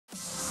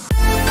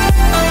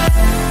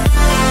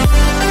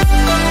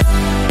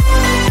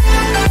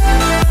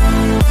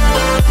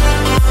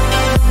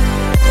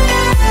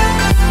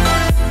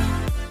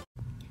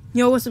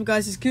Yo, what's up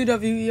guys, it's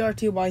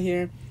QWERTY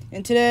here,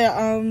 and today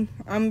I'm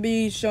gonna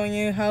be showing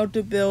you how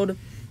to build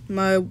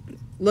my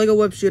Lego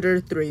Web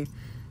Shooter 3.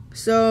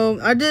 So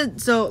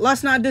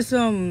last night I did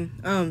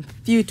some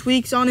few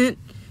tweaks on it.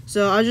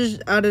 So I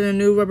just added a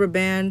new rubber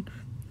band,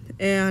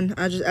 and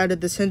I just added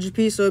this hinge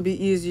piece so it'd be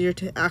easier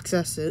to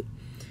access it.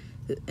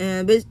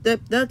 And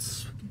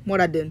that's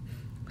what I did.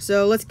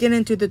 So let's get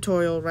into the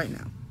tutorial right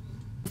now.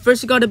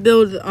 First you gotta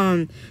build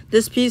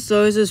this piece.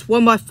 So it's this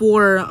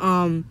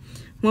 1x4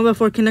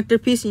 1x4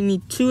 connector piece. You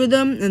need two of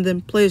them, and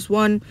then place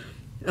one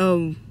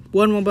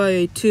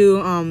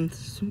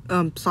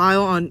 1x2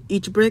 tile on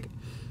each brick,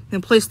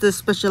 and place this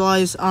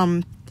specialized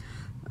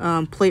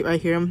plate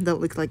right here that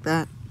looks like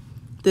that.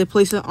 Then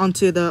place it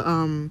onto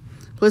the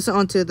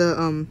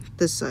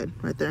this side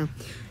right there.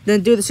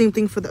 Then do the same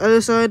thing for the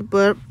other side,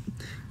 but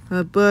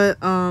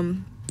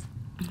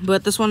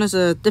this one is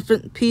a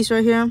different piece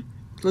right here.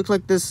 Looks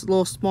like this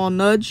little small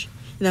nudge,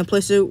 and then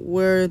place it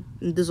where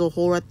there's a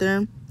hole right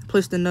there.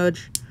 Place the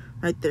nudge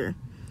right there.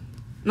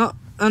 No,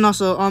 and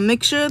also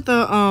make sure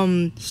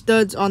the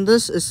studs on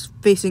this is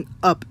facing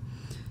up.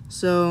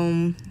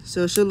 So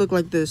it should look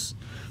like this.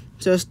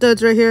 So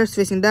studs right here is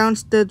facing down,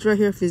 studs right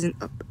here facing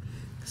up.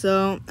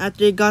 So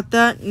after you got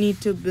that, you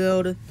need to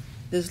build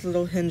this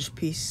little hinge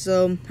piece.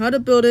 So how to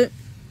build it?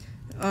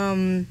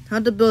 How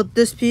to build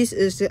this piece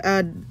is to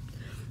add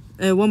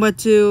a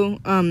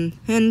 1x2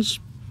 hinge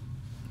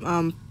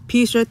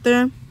piece right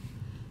there,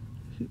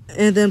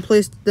 and then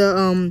place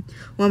the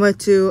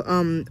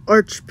 1x2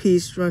 arch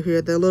piece right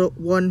here, the little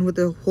one with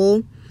the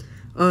hole,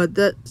 and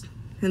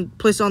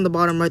place it on the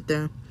bottom right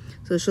there.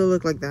 So it should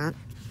look like that.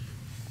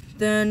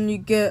 Then you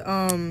get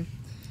then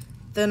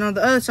on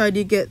the other side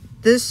you get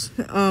this,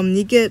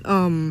 you get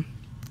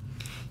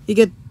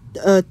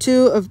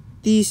two of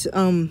these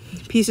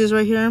pieces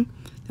right here,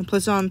 and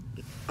place on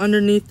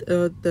underneath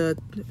the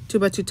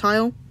 2x2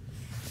 tile.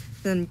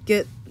 Then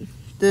get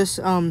this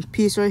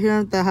piece right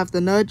here that have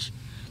the nudge,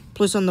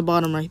 place on the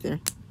bottom right there.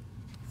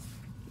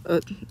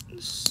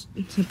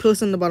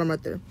 Place on the bottom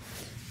right there.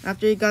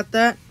 After you got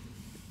that,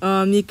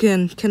 you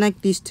can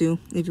connect these two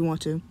if you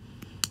want to,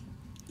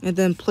 and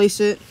then place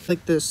it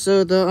like this.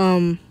 So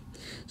the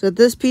so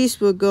this piece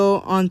will go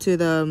onto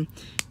the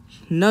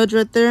nudge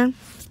right there,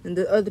 and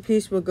the other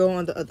piece will go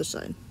on the other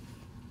side.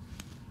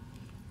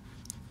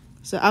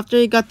 So after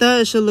you got that,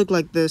 it should look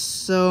like this.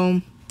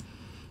 So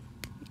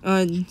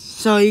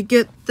you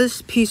get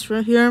this piece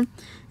right here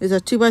is a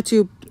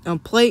 2x2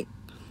 plate,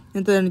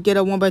 and then get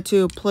a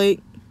 1x2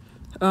 plate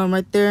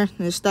right there,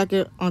 and stack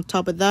it on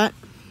top of that,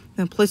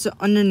 and place it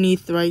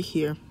underneath right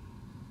here.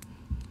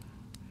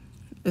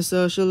 And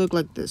so it should look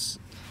like this.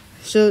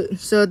 So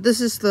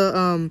this is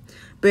the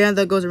band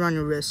that goes around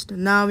your wrist.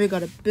 Now we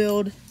gotta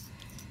build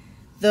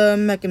the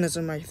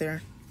mechanism right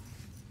there.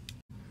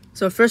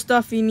 So first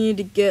off, you need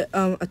to get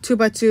a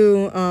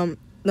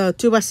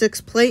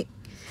 2x6 plate.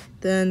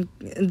 Then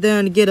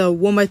get a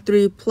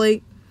 1x3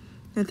 plate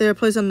right there,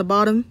 place on the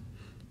bottom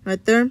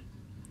right there,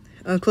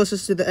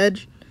 closest to the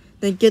edge.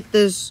 Then get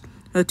this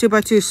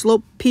 2x2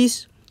 slope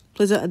piece,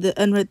 place it at the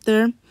end right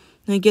there.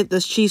 Then get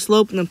this cheese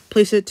slope, and then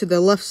place it to the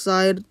left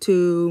side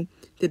to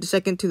the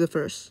second to the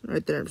first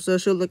right there. So it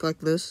should look like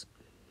this.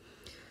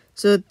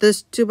 So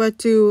this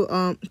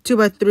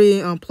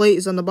 2x3 plate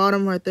is on the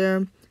bottom right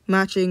there,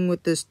 matching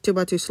with this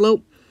 2x2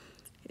 slope,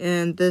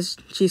 and this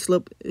cheese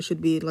slope, it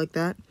should be like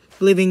that,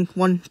 leaving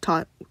one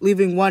stud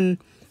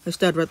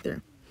right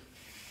there.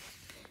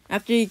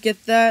 After you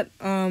get that,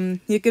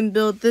 you can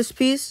build this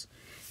piece.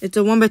 It's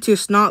a 1x2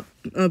 snot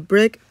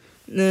brick,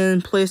 and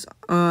then place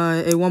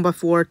a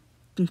 1x4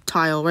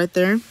 tile right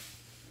there,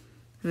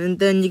 and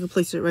then you can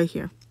place it right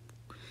here.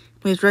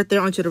 Place it right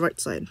there onto the right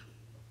side.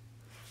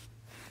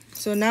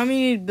 So now we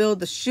need to build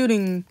the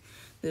shooting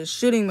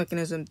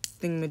mechanism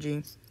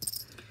thingamajig.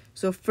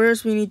 So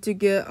first we need to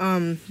get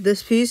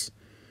this piece.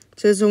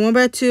 So it's a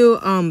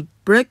 1x2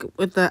 brick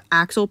with the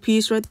axle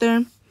piece right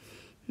there,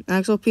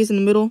 axle piece in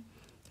the middle,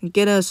 and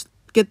get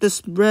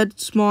this red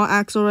small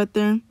axle right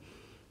there,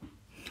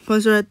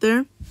 place it right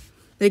there.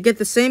 They get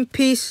the same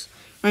piece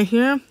right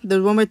here, the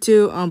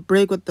 1x2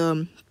 brick with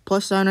the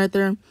plus sign right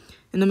there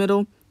in the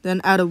middle,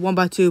 then add a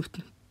 1x2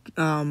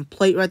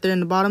 plate right there in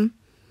the bottom.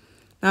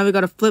 Now we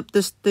gotta flip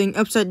this thing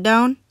upside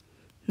down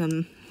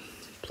and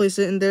place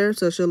it in there,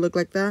 so it should look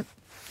like that,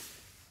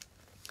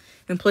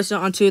 and place it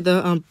onto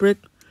the brick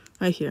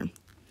right here.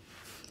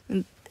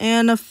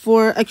 And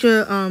for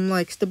extra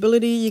like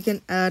stability, you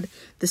can add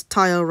this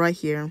tile right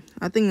here.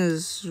 I think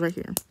it's right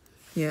here.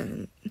 Yeah,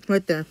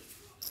 right there.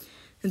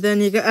 And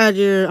then you can add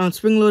your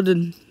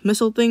spring-loaded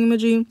missile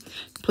thingamajig.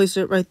 Place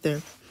it right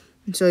there.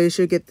 And so you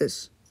should get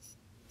this.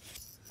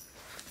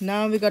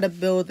 Now we gotta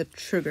build the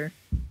trigger.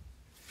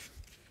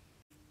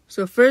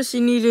 So first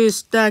you need to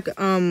stack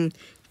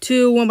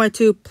two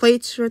 1x2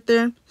 plates right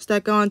there.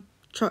 Stack on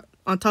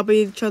top of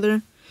each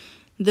other.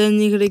 Then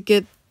you're gonna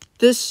get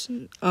this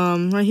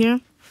right here.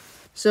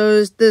 So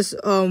it's this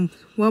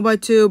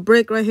 1x2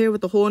 brick right here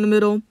with a hole in the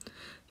middle.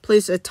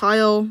 Place a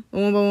tile, a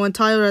 1x1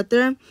 tile right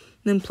there.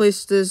 Then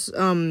place this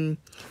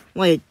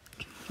like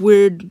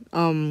weird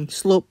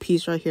slope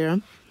piece right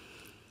here.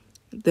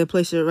 Then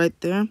place it right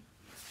there.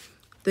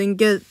 Then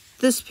get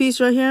this piece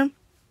right here.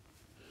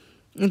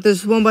 And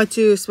this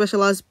 1x2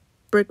 specialized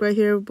brick right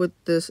here with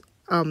this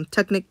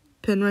Technic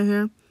pin right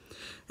here.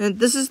 And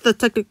this is the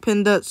Technic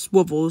pin that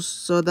swivels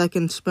so that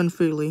can spin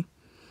freely.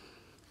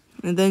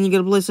 And then you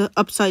gotta place it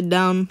upside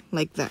down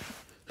like that.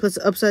 Place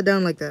it upside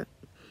down like that.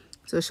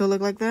 So it should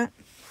look like that.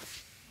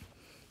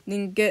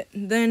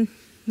 Then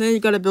you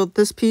gotta build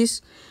this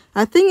piece.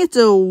 I think it's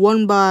a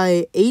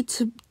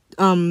 1x8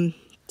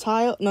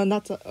 tile. No,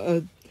 not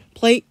a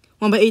plate.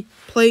 1x8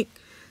 plate.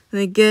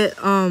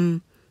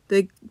 And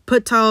they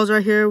put tiles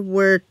right here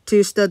where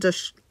 2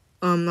 studs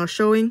are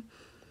showing.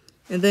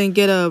 And then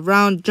get a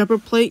round jumper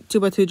plate,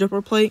 2x2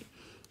 jumper plate.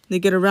 They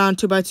get a round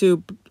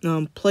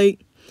 2x2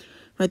 plate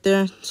right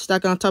there.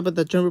 Stack it on top of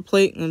the jumper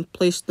plate and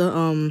place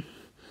the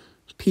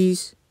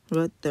piece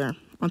right there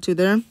onto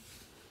there.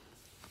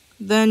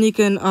 Then you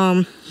can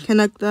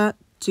connect that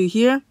to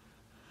here.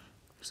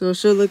 So it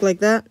should look like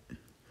that.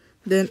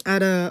 Then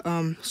add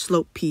a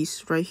slope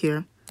piece right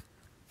here.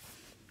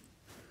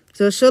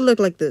 So it should look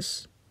like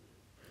this,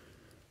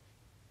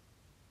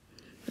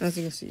 as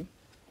you can see.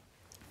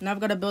 Now I've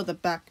got to build the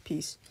back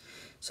piece.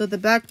 So the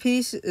back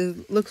piece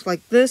looks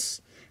like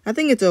this. I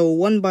think it's a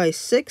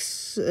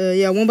 1x6.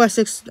 Yeah,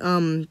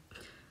 1x6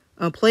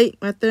 plate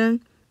right there.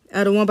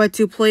 Add a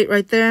 1x2 plate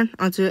right there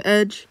onto the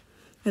edge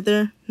right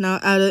there. Now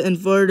add an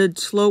inverted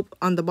slope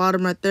on the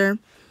bottom right there.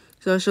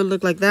 So it should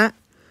look like that.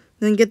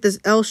 Then get this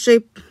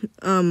L-shaped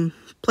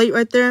plate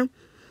right there.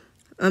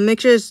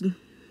 Make sure it's...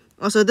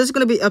 Also, this is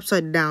going to be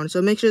upside down.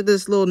 So make sure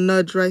this little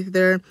nudge right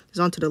there is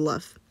onto the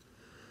left.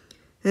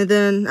 And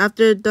then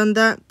after done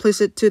that,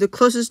 place it to the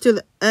closest to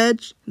the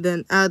edge.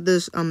 Then add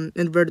this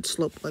inverted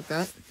slope like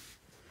that.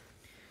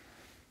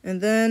 And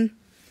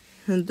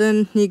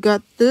then you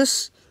got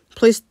this.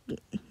 Place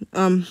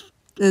turn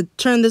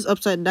this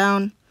upside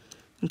down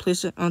and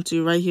place it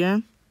onto right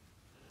here.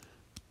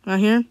 Right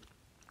here.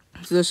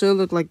 So it should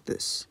look like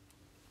this.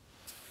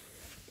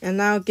 And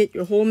now get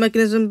your whole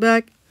mechanism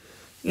back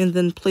and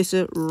then place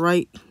it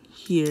right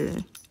here.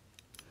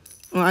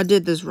 Oh, I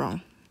did this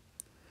wrong.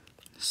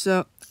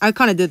 So I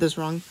kind of did this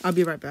wrong. I'll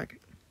be right back.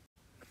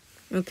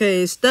 Okay,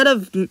 instead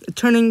of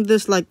turning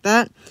this like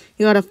that,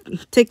 you gotta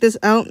take this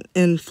out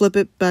and flip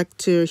it back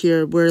to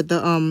here where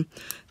the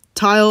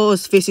tile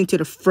is facing to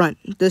the front.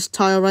 This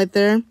tile right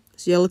there,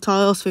 this yellow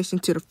tile is facing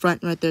to the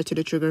front right there to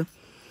the trigger.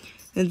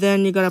 And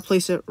then you gotta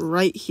place it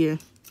right here.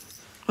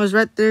 It was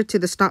right there to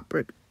the snot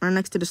brick, right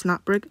next to the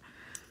snot brick.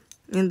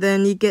 And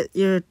then you get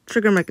your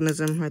trigger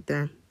mechanism right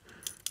there.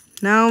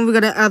 Now we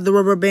gotta add the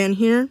rubber band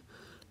here.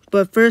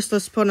 But first,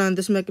 let's put on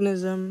this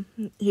mechanism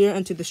here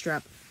into the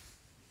strap.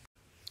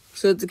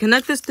 So to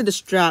connect this to the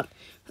strap,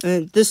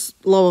 this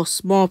little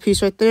small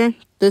piece right there,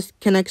 this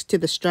connects to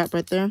the strap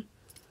right there.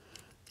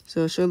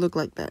 So it should look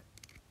like that.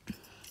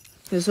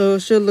 And so it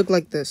should look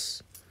like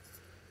this.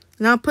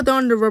 Now put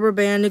on the rubber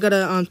band. You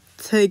gotta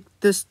take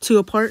this two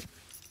apart.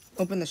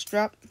 Open the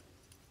strap.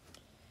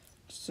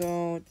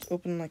 So it's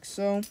open like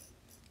so.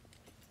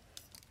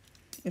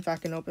 If I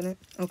can open it.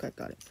 Okay,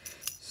 got it.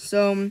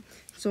 So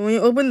when you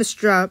open the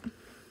strap, you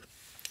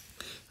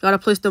gotta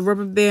place the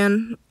rubber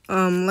band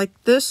like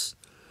this.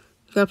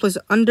 You gotta place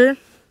it under,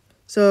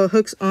 so it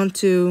hooks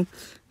onto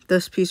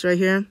this piece right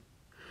here.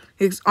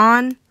 Hooks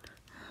on,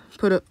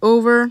 put it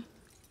over.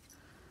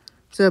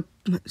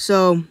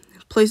 So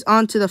place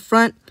onto the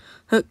front,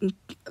 hook,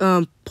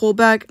 pull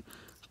back.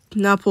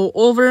 Now pull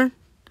over.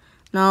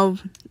 Now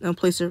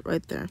place it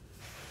right there.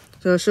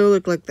 So it should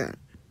look like that.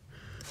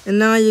 And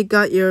now you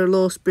got your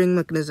little spring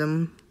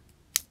mechanism.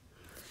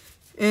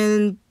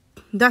 And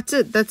that's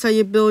it. That's how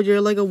you build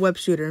your Lego web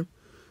shooter.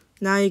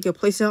 Now you can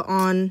place it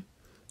on,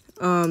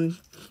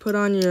 put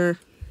on your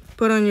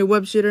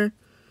web shooter,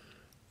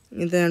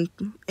 and then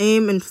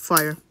aim and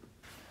fire.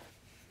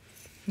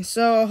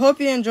 So I hope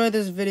you enjoyed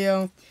this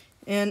video,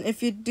 and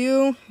if you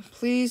do,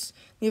 please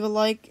leave a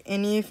like.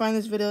 And if you find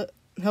this video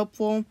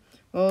helpful,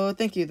 well,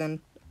 thank you then.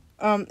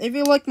 If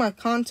you like my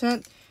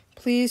content,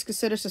 please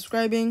consider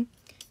subscribing.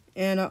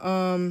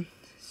 And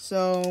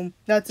so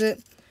that's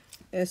it.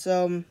 And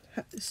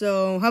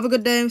so have a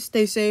good day,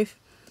 stay safe,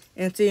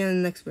 and see you in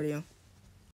the next video.